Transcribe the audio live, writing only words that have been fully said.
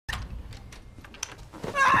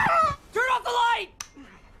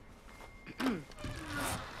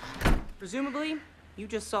Presumably, you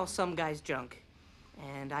just saw some guy's junk.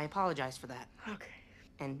 And I apologize for that. Okay.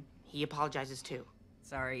 And he apologizes too.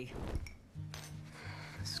 Sorry.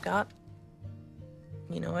 Scott,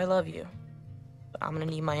 you know I love you, but I'm gonna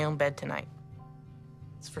need my own bed tonight.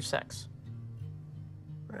 It's for sex.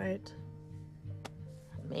 Right.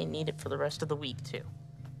 I may need it for the rest of the week, too.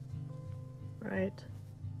 Right.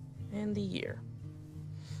 And the year.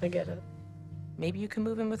 I get it. Maybe you can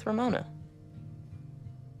move in with Ramona.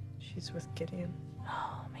 She's with Gideon.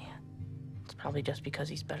 Oh, man. It's probably just because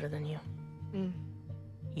he's better than you. Mm.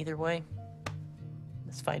 Either way,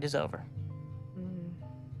 this fight is over. Mm.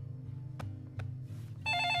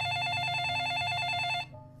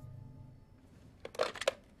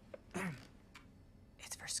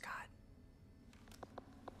 It's for Scott.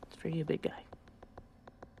 It's for you, big guy.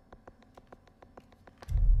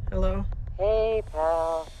 Hello? Hey,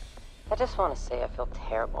 pal. I just want to say I feel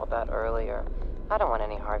terrible about earlier. I don't want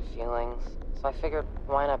any hard feelings, so I figured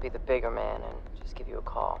why not be the bigger man and just give you a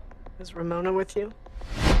call. Is Ramona with you?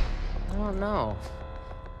 I don't know.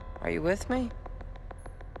 Are you with me?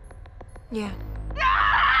 Yeah.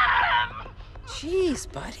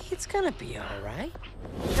 Jeez, buddy, it's gonna be all right.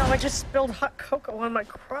 No, I just spilled hot cocoa on my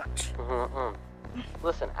crotch.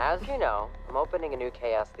 Listen, as you know, I'm opening a new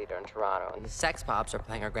chaos theater in Toronto, and the Sex Pops are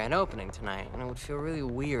playing our grand opening tonight, and it would feel really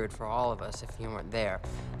weird for all of us if you weren't there.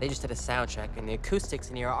 They just did a sound check, and the acoustics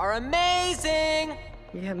in here are amazing!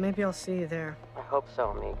 Yeah, maybe I'll see you there. I hope so,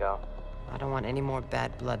 amigo. I don't want any more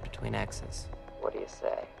bad blood between exes. What do you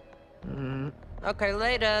say? Okay,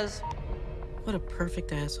 laters. What a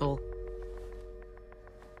perfect asshole.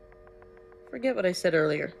 Forget what I said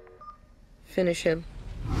earlier. Finish him.